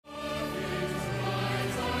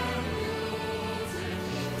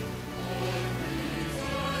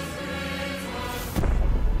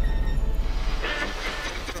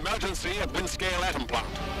emergency at Windscale Atom Plant.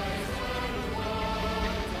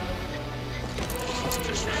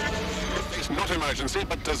 It's not emergency,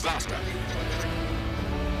 but disaster.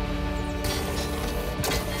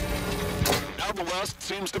 Now the worst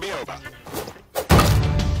seems to be over.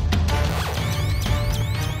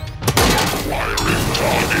 Acquiring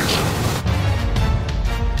target.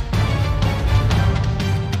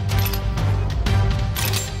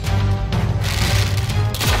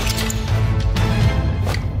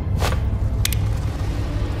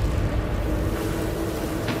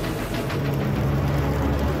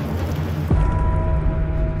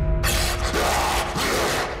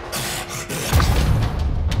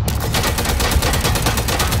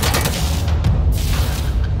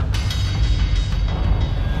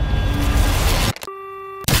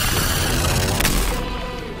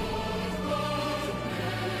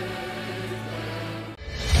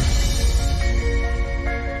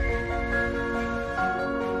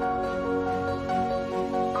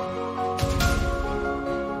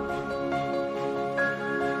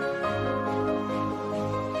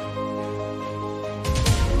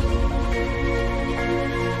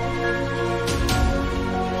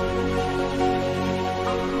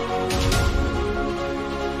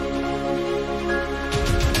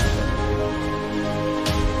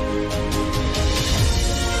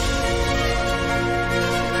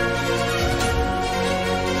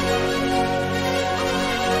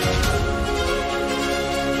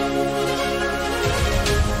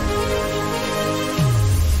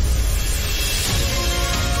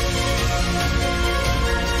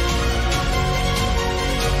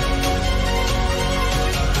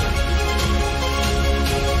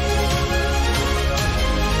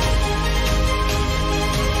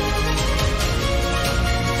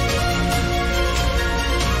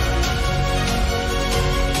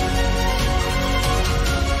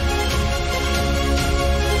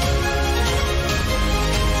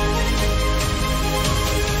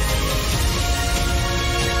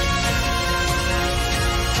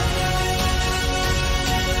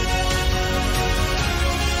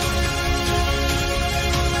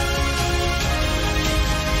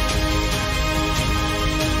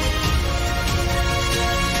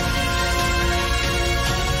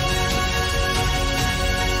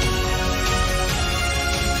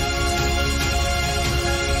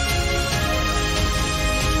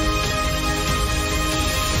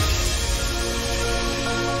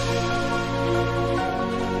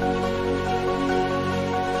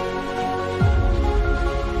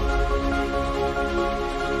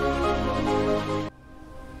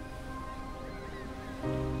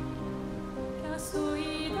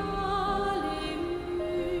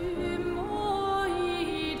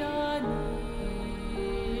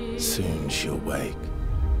 Soon she'll wake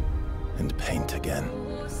and paint again.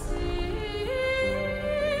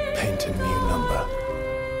 Paint a new number,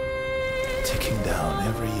 ticking down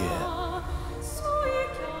every year.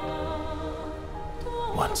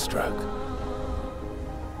 One stroke,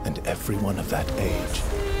 and everyone of that age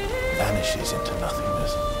vanishes into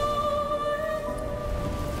nothingness.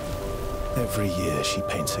 Every year she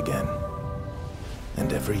paints again,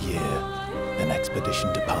 and every year an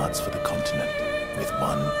expedition departs for the continent with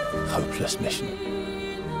one hopeless mission: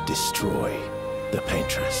 destroy the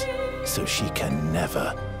paintress so she can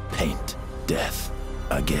never paint death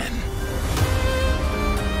again.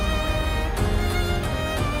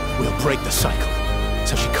 We'll break the cycle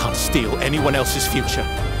so she can't steal anyone else's future.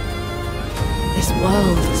 This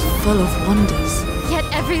world is full of wonders. Yet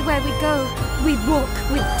everywhere we go, we walk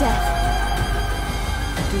with death.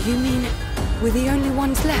 Do you mean we're the only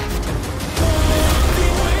ones left?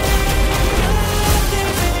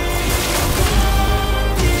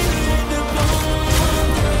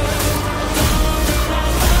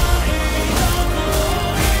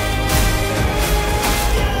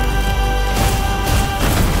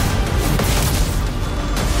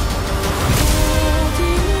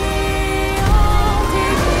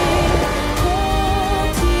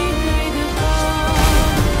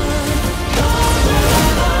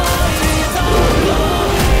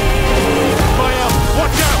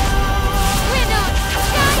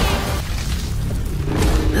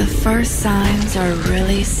 First signs are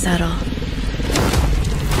really subtle,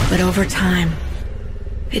 but over time,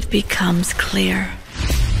 it becomes clear.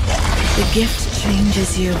 The gift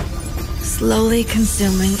changes you, slowly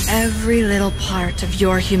consuming every little part of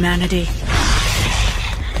your humanity.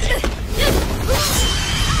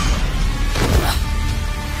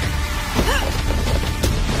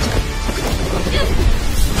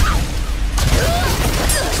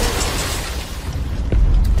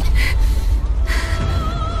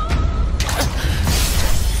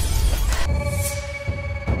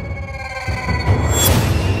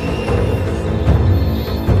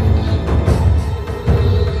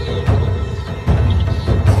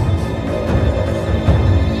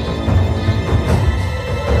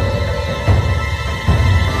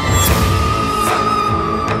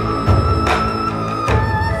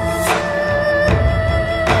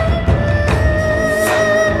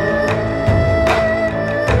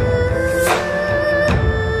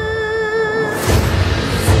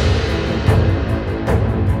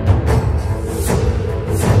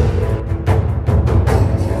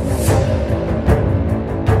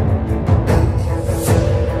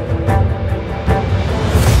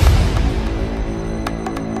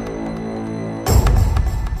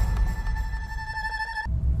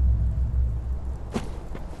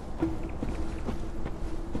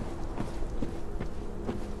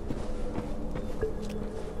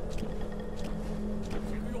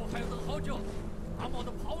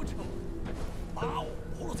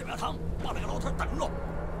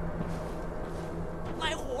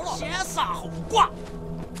 撒猴挂。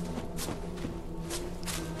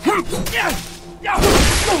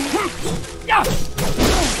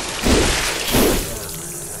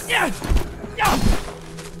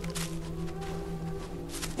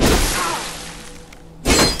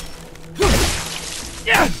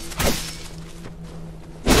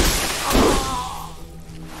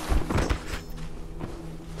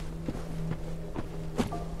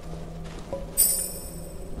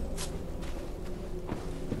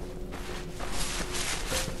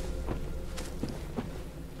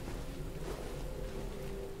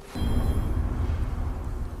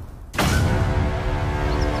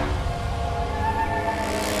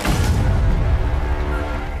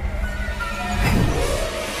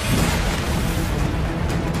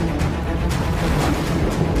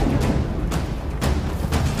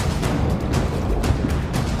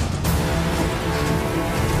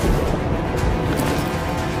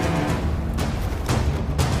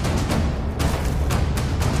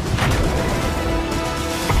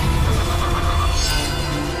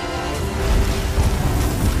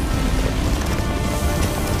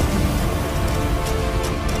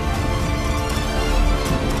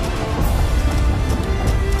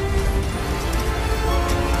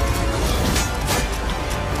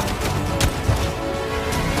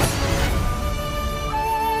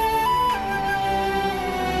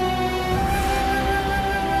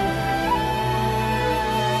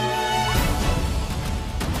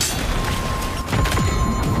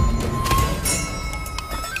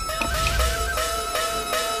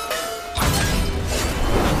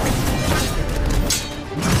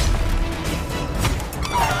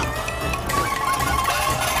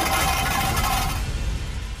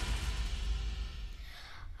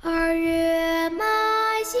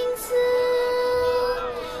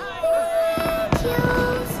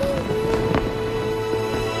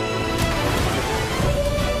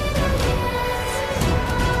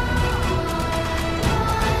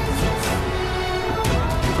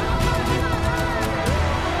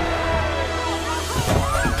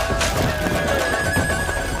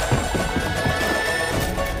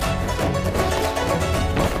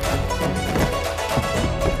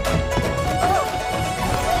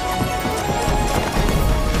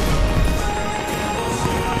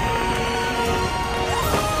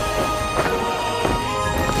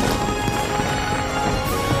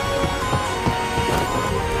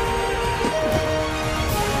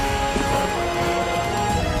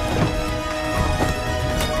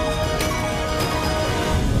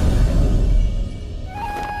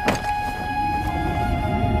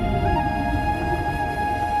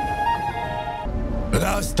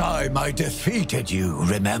Last time I defeated you,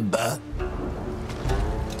 remember?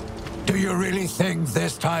 Do you really think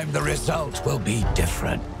this time the result will be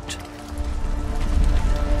different?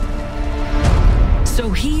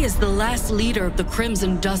 So he is the last leader of the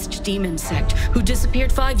Crimson Dust Demon sect, who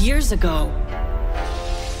disappeared 5 years ago.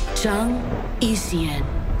 Zhang Yixian.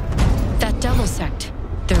 That devil sect.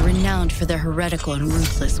 They're renowned for their heretical and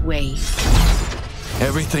ruthless ways.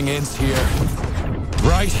 Everything ends here.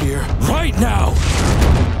 Right here, right now!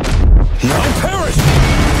 Now perish!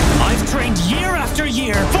 I've trained year after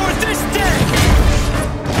year for this day!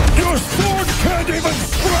 Your sword can't even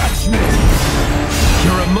scratch me!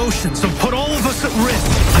 Your emotions will put all of us at risk.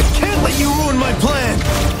 I can't let you ruin my plan!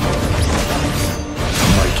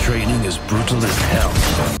 My training is brutal as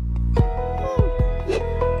hell.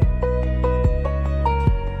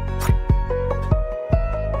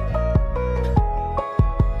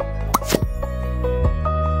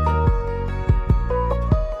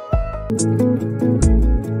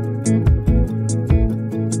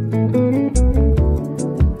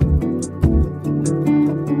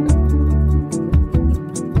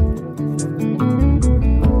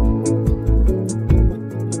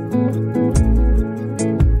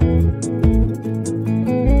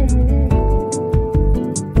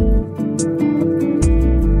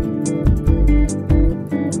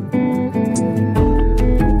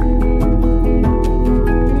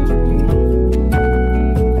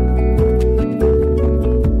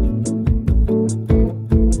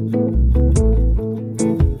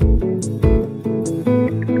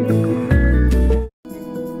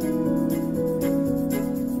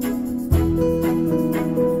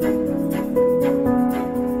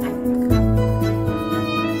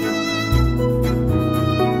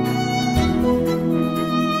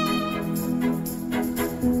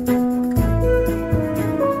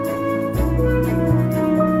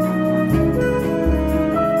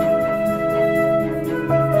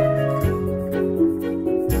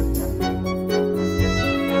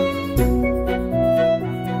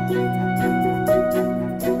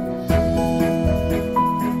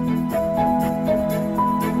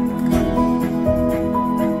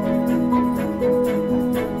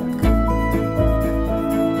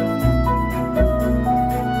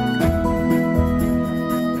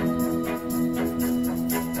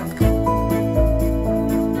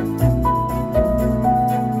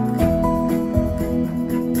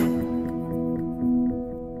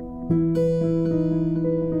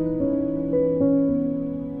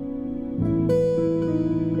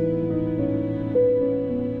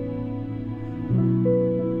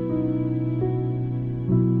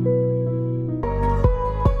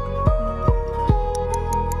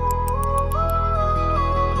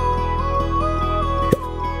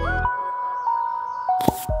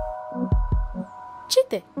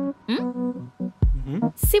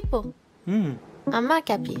 Sipo.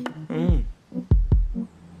 Amakapi.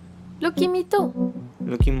 Lokimito.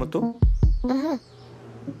 Lokimoto?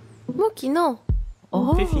 Mukino.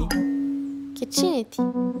 Oh. Fifi. Kichiniti.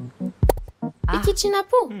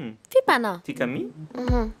 Ikichinapu. Tipana. Tikami?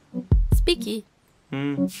 Spiki.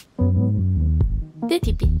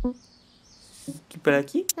 Tetipi.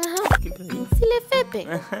 Kipalaki? Kipalaki. Silefepe.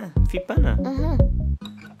 Fipana.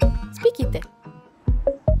 Spikite.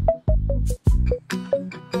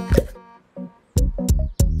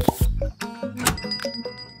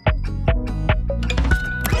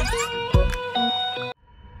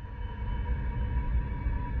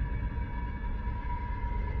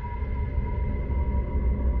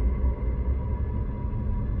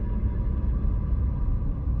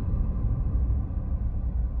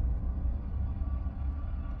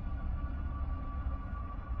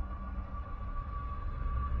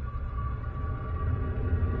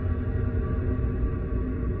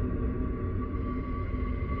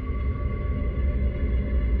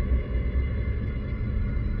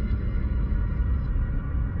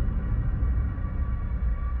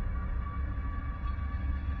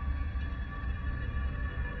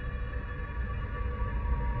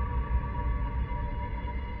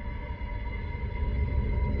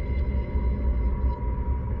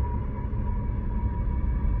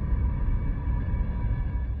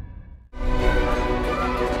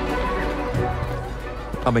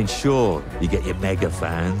 I mean, sure, you get your mega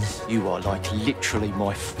fans, You are like literally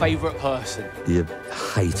my favourite person. your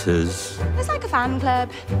haters, It's like a fan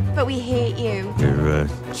club, but we hate you. your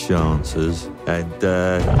chancers, and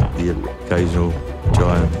the occasional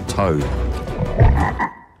giant toad,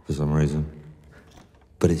 for some reason.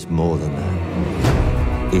 But it's more than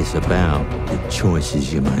that. It's about the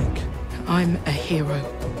choices you make. I'm a hero.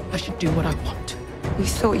 I should do what I want. We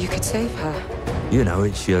thought you could save her. You know,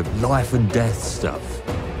 it's your life and death stuff.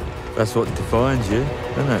 That's what defines you,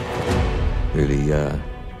 doesn't it? Really,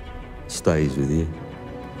 stays with you.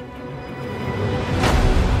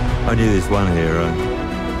 I knew this one hero.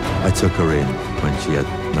 I took her in when she had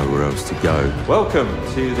nowhere else to go. Welcome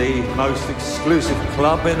to the most exclusive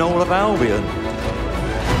club in all of Albion.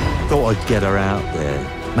 Thought I'd get her out there,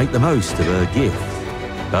 make the most of her gift.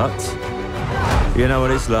 But you know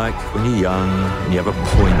what it's like when you're young and you have a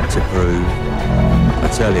point to prove. I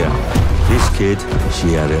tell you, this kid,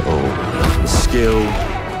 she had it all. The skill,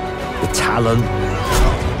 the talent,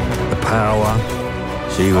 the power.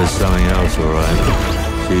 She was something else, all right.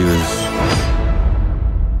 She was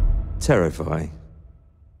terrifying.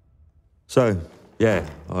 So, yeah,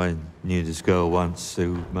 I knew this girl once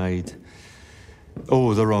who made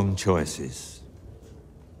all the wrong choices.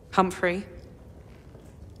 Humphrey.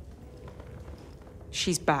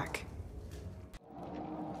 She's back.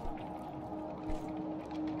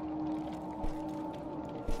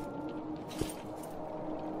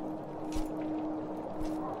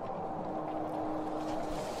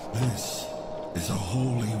 This is a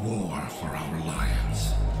holy war for our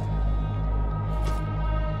lions.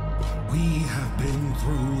 We have been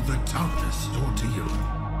through the toughest ordeal.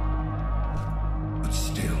 But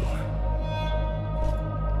still,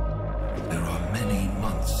 there are many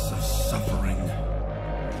months of suffering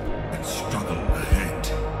and struggle ahead.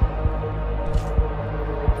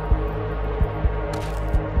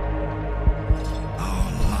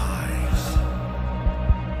 Our lives,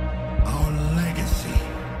 our legacy,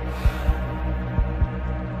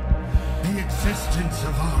 the existence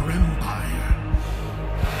of our empire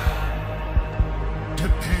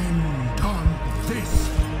depend on this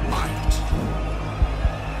light.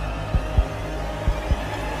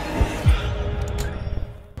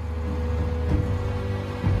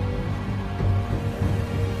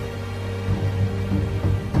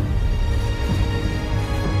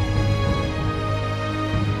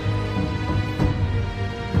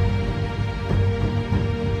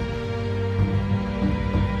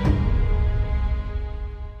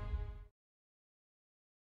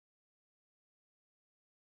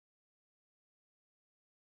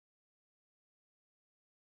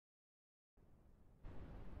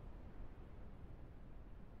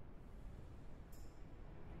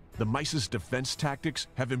 The Mice's defense tactics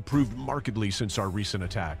have improved markedly since our recent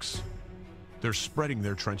attacks. They're spreading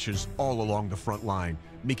their trenches all along the front line,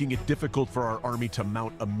 making it difficult for our army to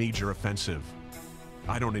mount a major offensive.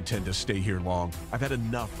 I don't intend to stay here long. I've had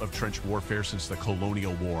enough of trench warfare since the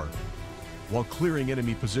Colonial War. While clearing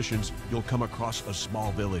enemy positions, you'll come across a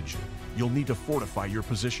small village. You'll need to fortify your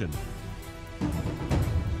position.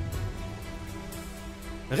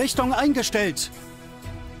 Richtung eingestellt!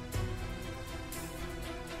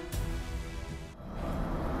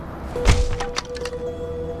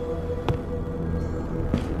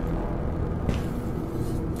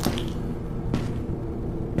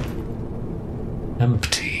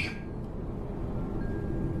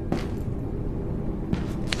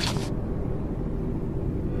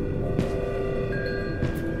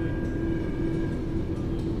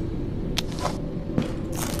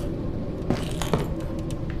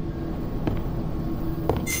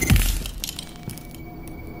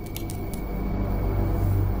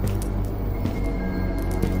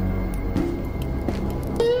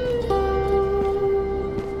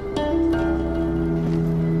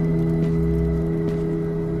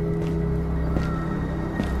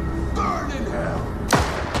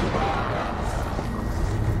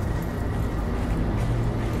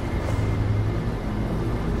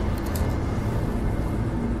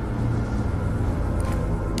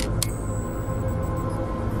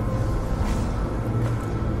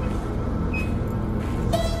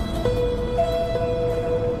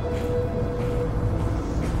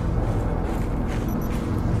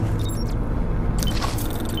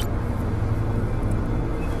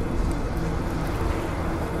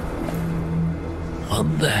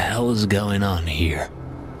 What the hell is going on here?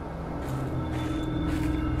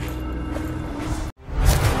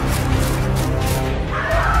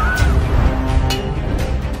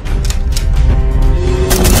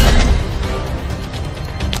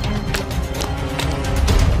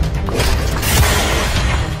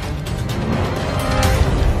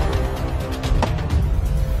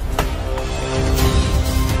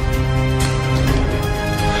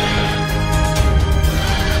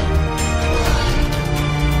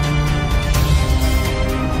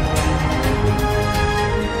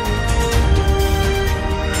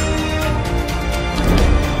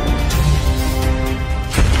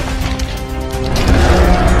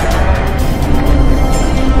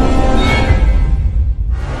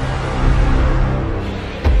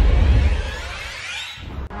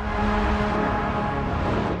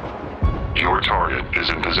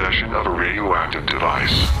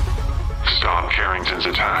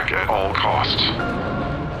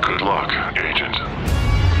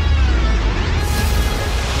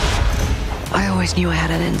 Knew I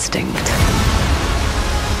had an instinct.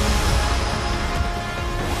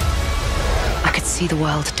 I could see the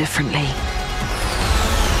world differently.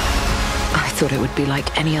 I thought it would be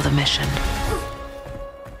like any other mission.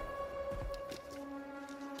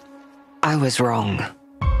 I was wrong.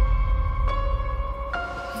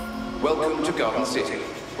 Welcome to Garden City,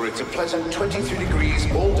 where it's a pleasant 23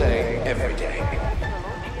 degrees all day, every day.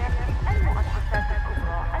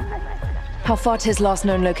 How far to his last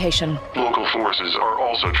known location? Local forces are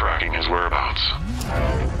also tracking his whereabouts.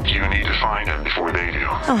 You need to find him before they do.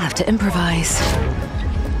 I'll have to improvise.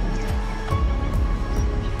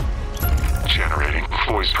 Generating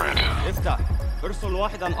voice print. افتح. ارسل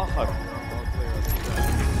واحدا آخر.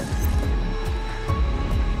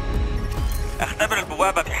 اختبر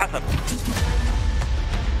البوابة بحسب.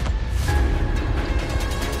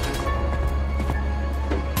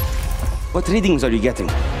 What readings are you getting?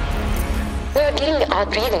 We are getting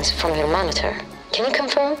odd readings from your monitor. Can you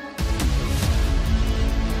confirm?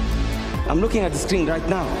 I'm looking at the screen right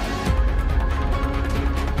now.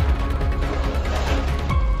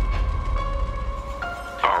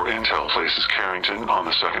 Our intel places Carrington on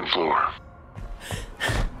the second floor.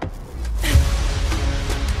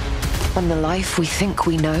 And the life we think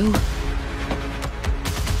we know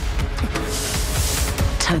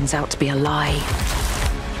turns out to be a lie.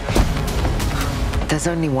 There's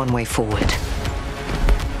only one way forward.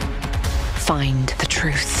 Find the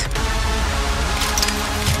truth.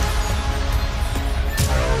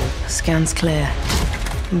 Scan's clear.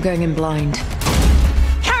 I'm going in blind.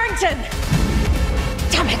 Carrington!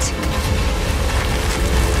 Damn it!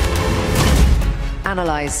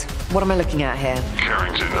 Analyze. What am I looking at here?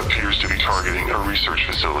 Carrington appears to be targeting a research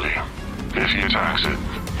facility. If he attacks it,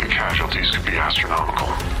 the casualties could be astronomical.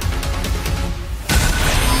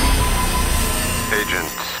 Agent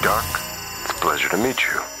Stark, it's a pleasure to meet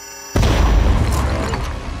you.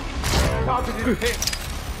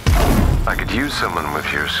 I could use someone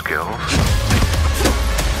with your skills.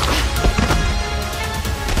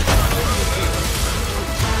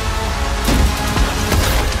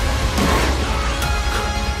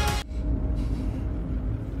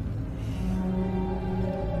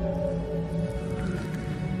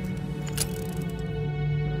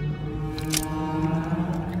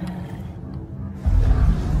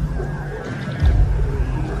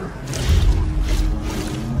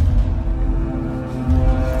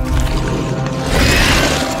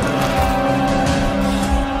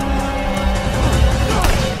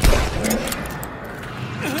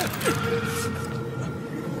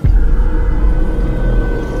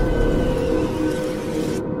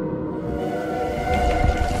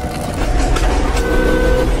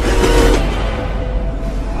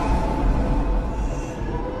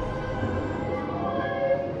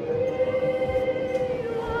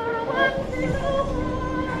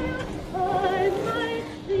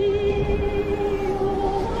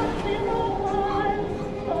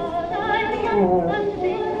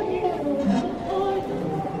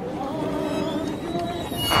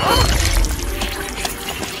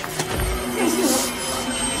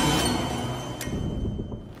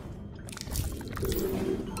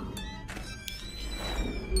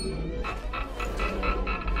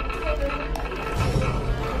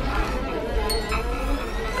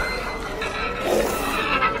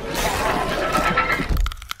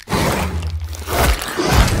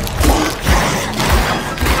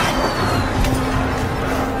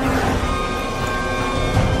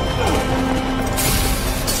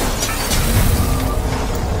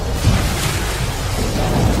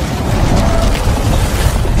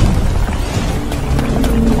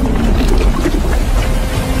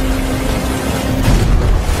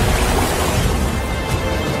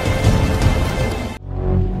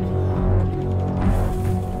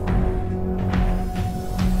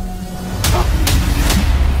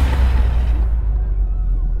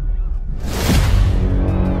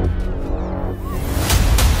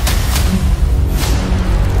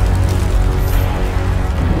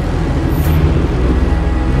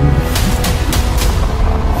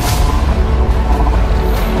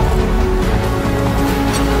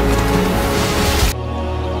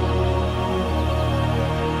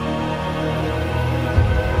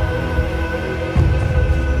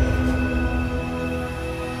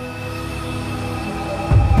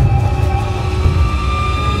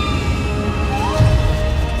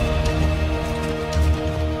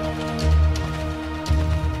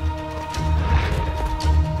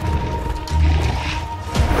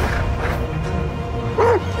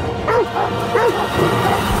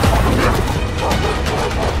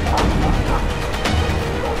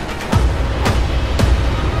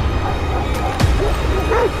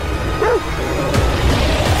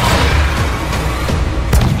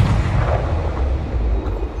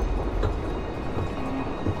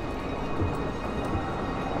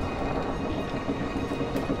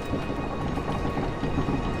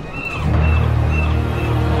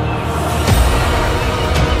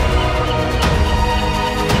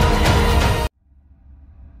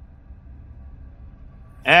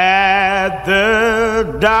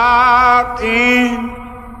 dark end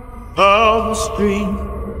of the street.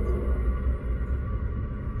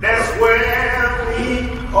 That's where we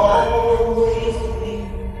always meet.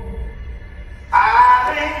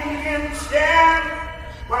 I think we can stand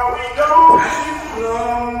while we don't keep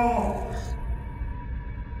lost.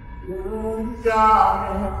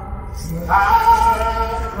 Darling, I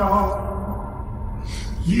know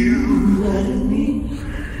you and me.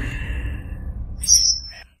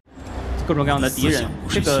 各种各样的敌人，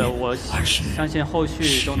这个我相信后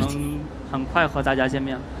续都能很快和大家见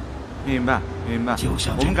面。明白，明白。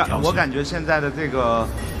我感觉现在的这个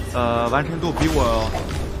完成度比我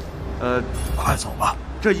快走吧。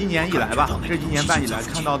这1年以来吧，这1年半以来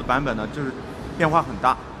看到的版本呢，就是变化很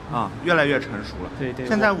大啊，越来越成熟了。对对。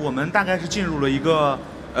现在我们大概是进入了一个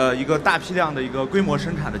大批量的一个规模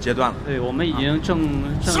生产的阶段了。对，我们已经正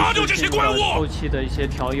式进入了后期的一些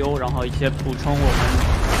调优，然后一些补充我们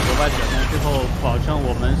额外表现，最后保证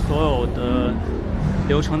我们所有的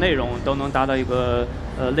流程内容都能达到一个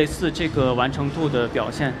类似这个完成度的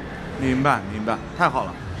表现。明白，明白，太好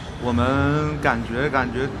了。我们感觉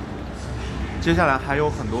接下来还有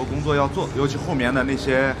很多工作要做，尤其后面的那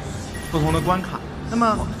些不同的关卡。那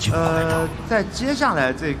么在接下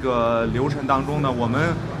来这个流程当中呢，我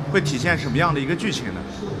们会体现什么样的一个剧情呢？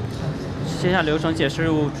接下来流程解释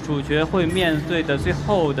主角会面对的最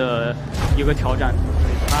后的一个挑战，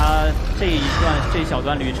他这一小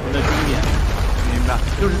段旅程的终点。明白，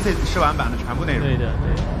就是这次试玩版的全部内容。对的，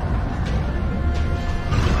对。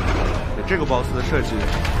这个 BOSS 的设计，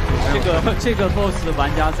这个 BOSS 玩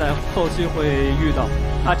家在后续会遇到，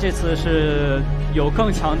他这次是有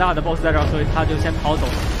更强大的 BOSS 在这儿，所以他就先逃走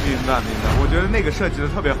了。明白，明白。我觉得那个设计的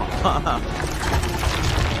特别好。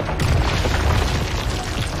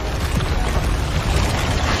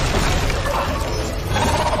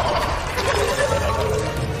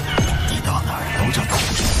你到哪儿都叫逃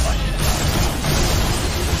不出。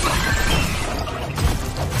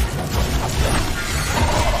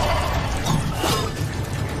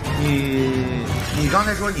你刚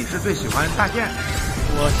才说你是最喜欢大剑，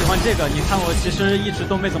我喜欢这个。你看我其实一直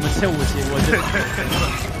都没怎么切武器，我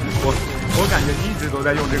感觉你一直都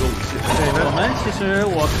在用这个武器。对，我们其实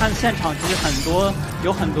我看现场，其实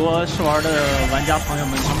有很多试玩的玩家朋友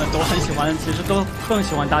们，他们都很喜欢，其实都更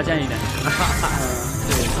喜欢搭建一点。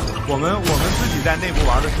对，我们自己在内部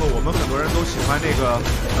玩的时候，我们很多人都喜欢那个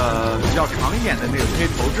比较长一点的那个可以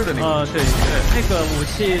投掷的那个。对，那个武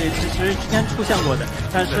器其实之前出现过的，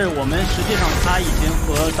但是我们实际上它已经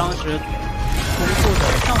和当时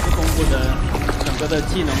上次公布的整个的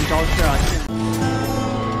技能招式啊。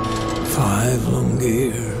5 long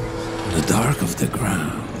years in the dark of the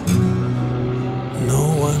ground.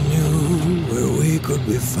 No one knew where we could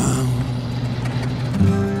be found.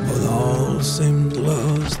 But all seemed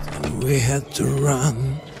lost and we had to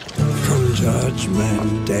run from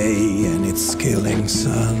Judgment Day and its killing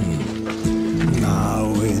sun.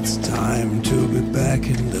 Now it's time to be back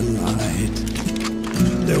in the light.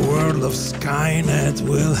 The world of Skynet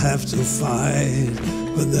will have to fight.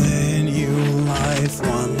 But the new life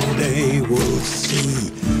one day we'll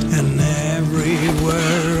see, and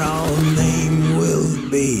everywhere our name will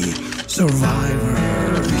be survivors.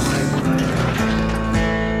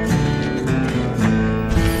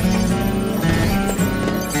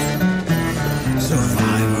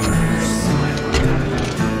 Survivors.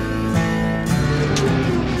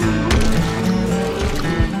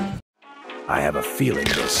 I have a feeling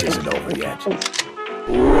this isn't over yet.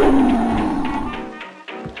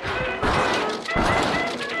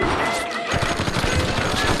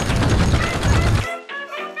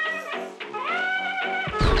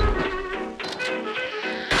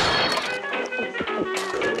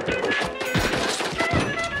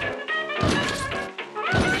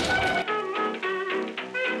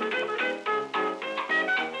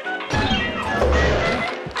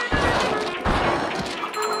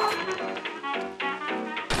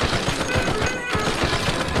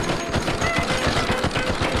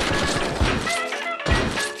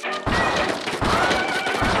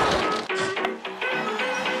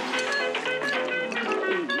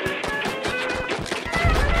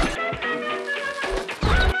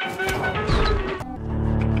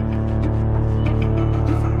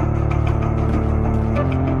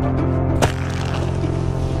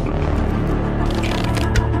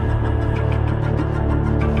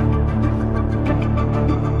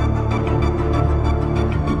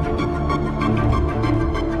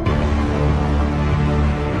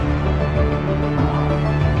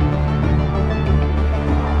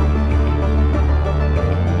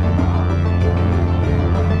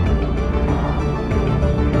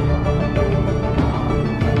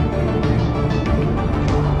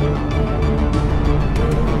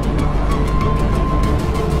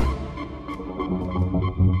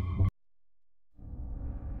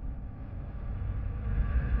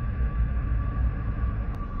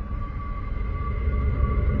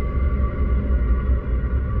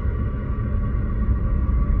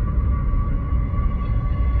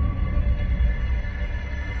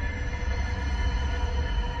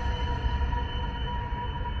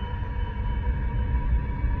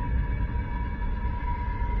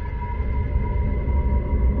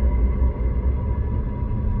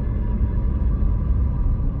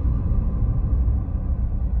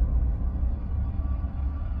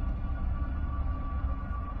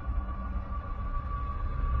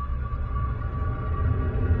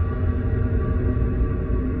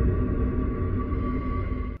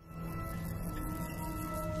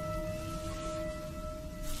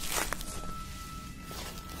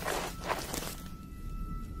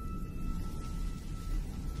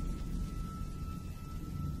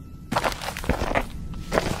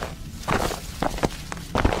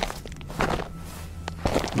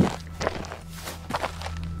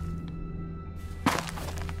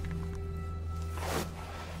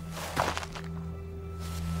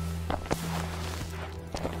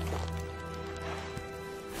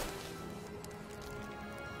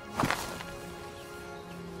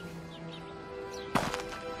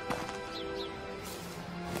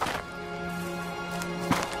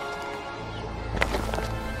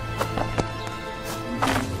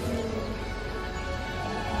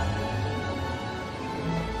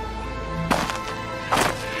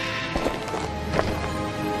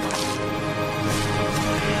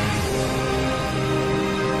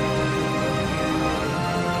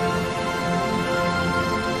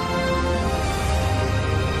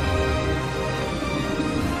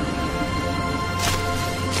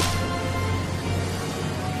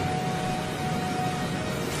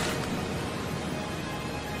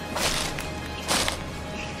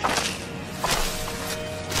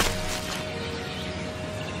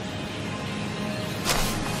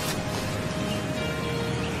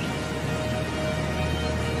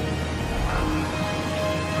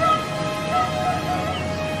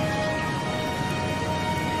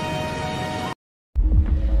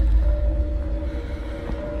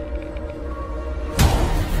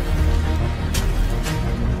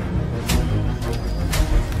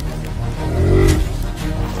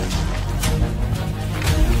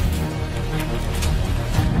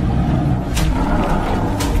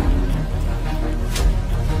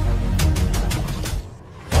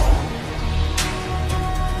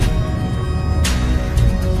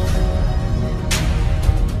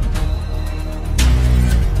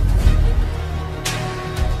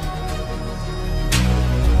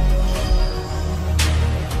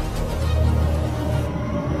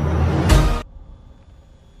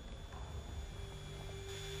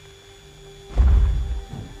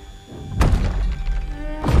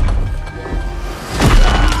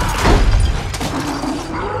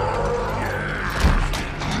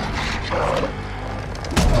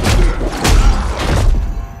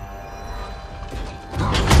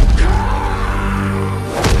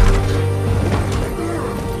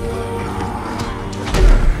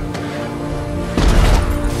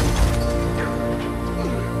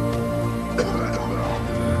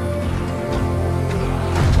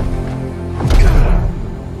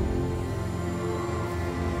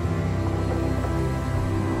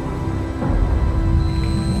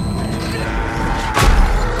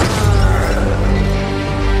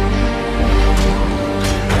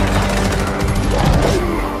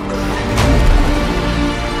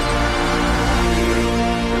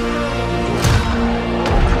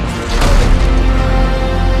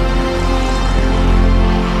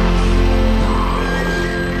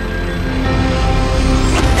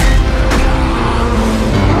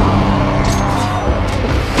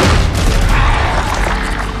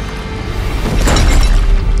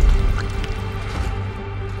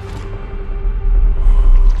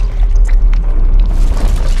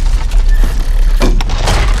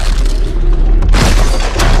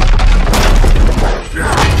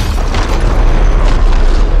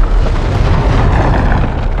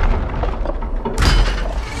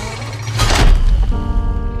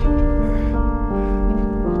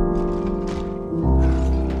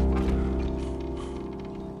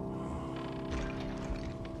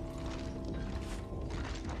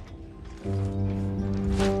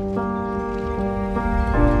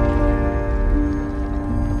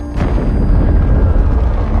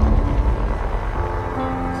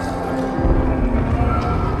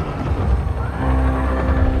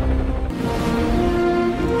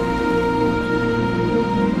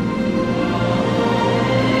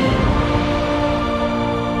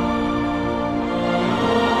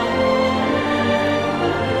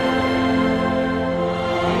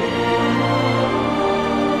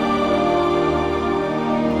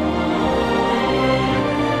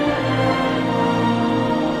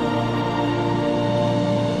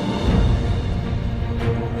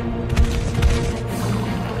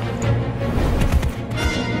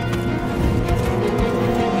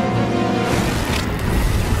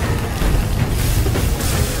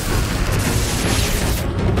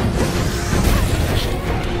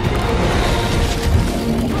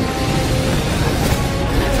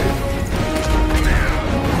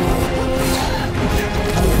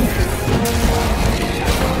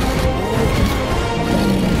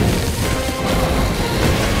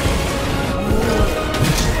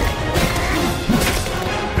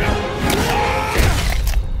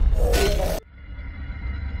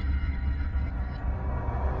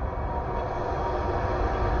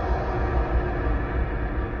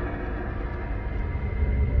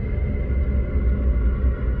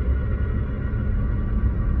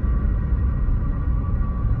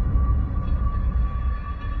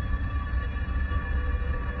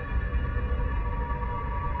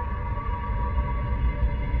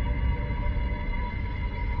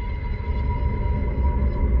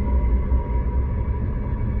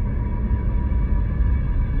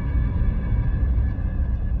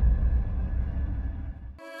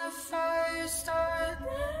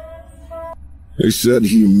 They said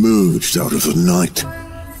he emerged out of the night,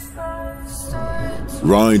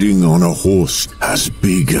 riding on a horse as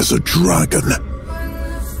big as a dragon,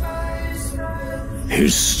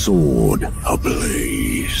 his sword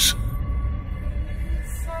ablaze.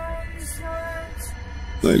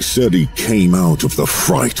 They said he came out of the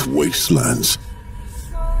Fright Wastelands,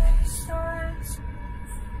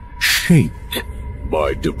 shaped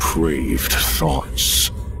by depraved thoughts.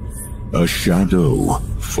 A shadow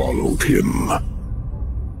followed him.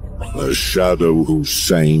 A shadow who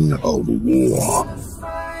sang of war.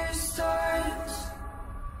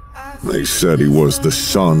 They said he was the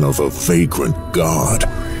son of a vagrant god,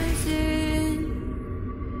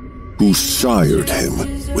 who sired him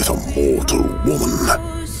with a mortal woman.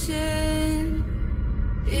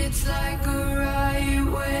 It's like a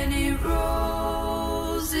riot when it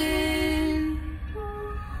rolls in.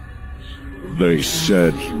 They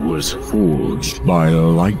said he was forged by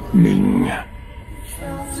lightning.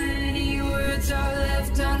 Many words are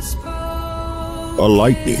left unspoken. A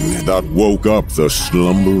lightning that woke up the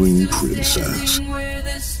slumbering princess. Where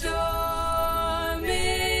the storm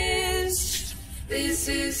is. This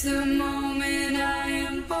is the moment I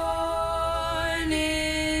am born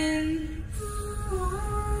in.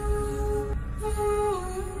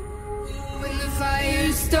 When the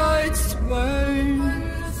fire starts to burn. When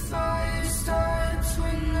the fire starts,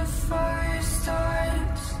 when the fire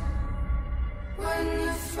starts. When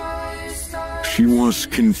the fire starts. She was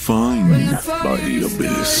confined by the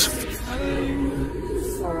abyss.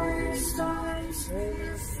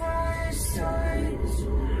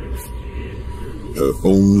 Her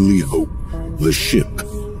only hope, the ship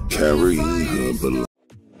carrying her beloved.